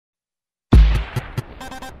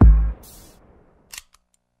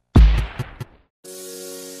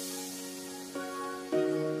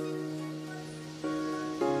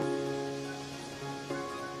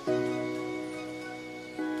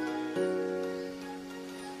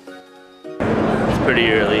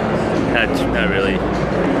pretty early. Not really.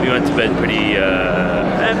 We went to bed pretty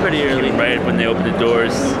early, right when they opened the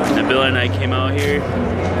doors. And Bill and I came out here,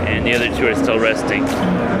 and the other two are still resting.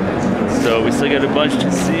 So we still got a bunch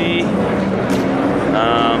to see.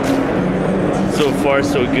 So far,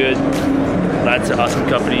 so good. Lots of awesome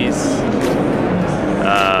companies.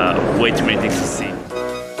 Way too many things to see.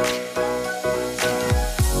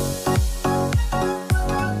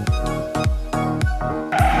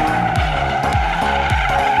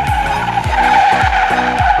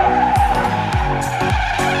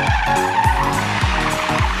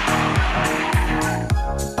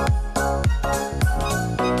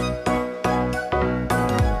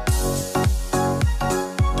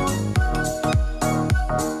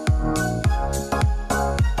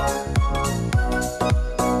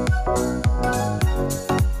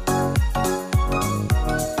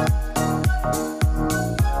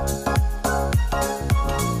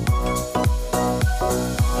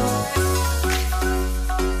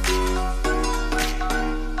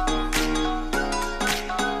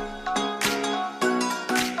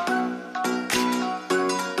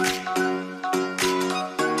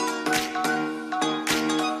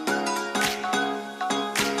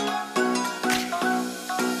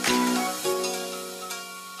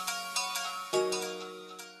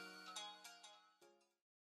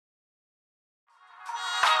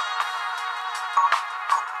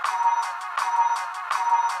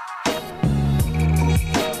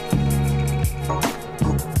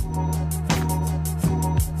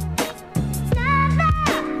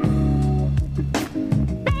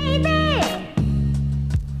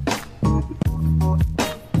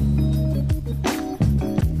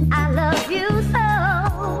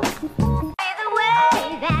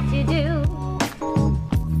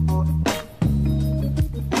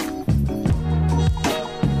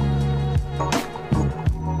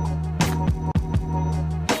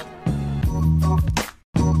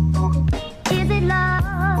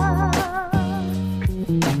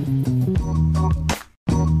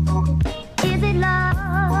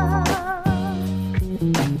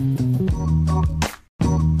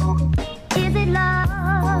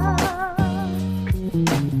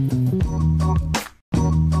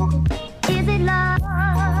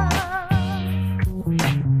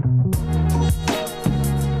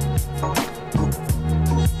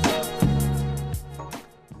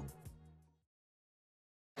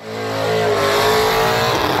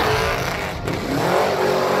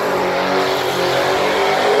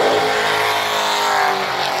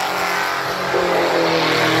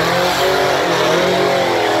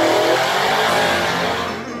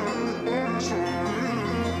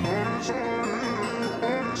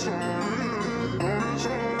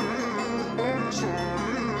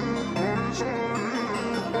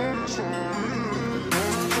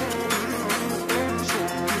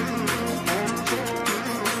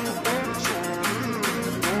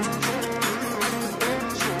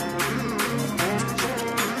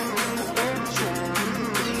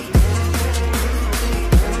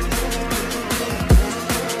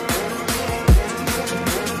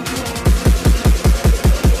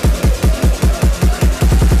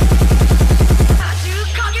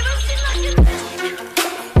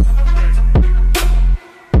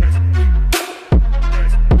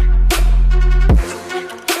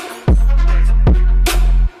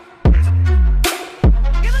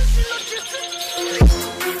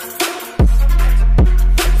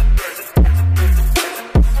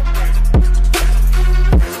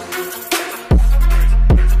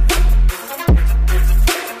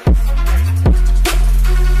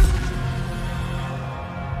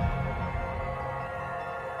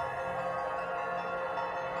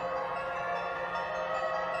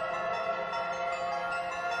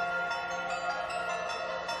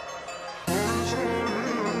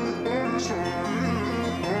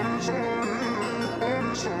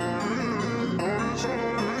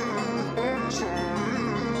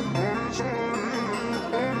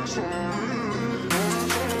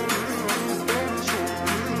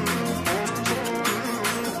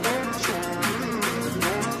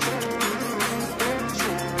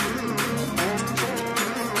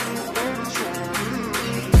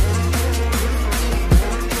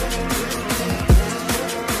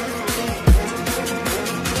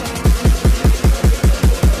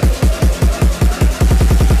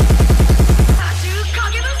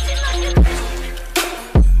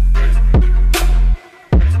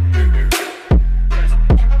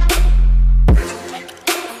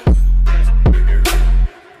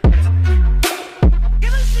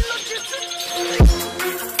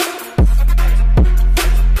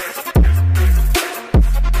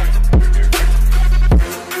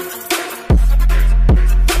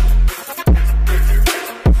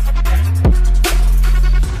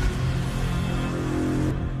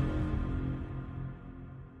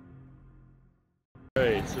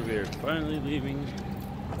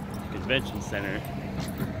 convention center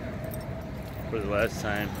for the last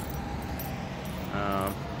time.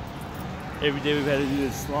 Every day we've had to do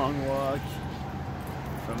this long walk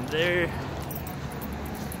from there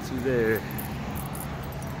to there.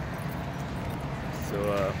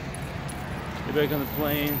 So get back on the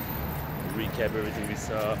plane, recap everything we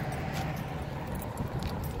saw.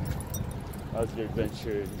 How's your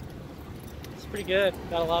adventure? It's pretty good.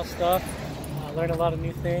 Got a lot of stuff. Learned a lot of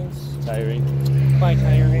new things. Tiring? Quite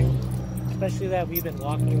tiring. Especially that we've been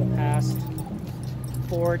walking the past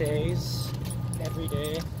 4 days every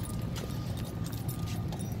day.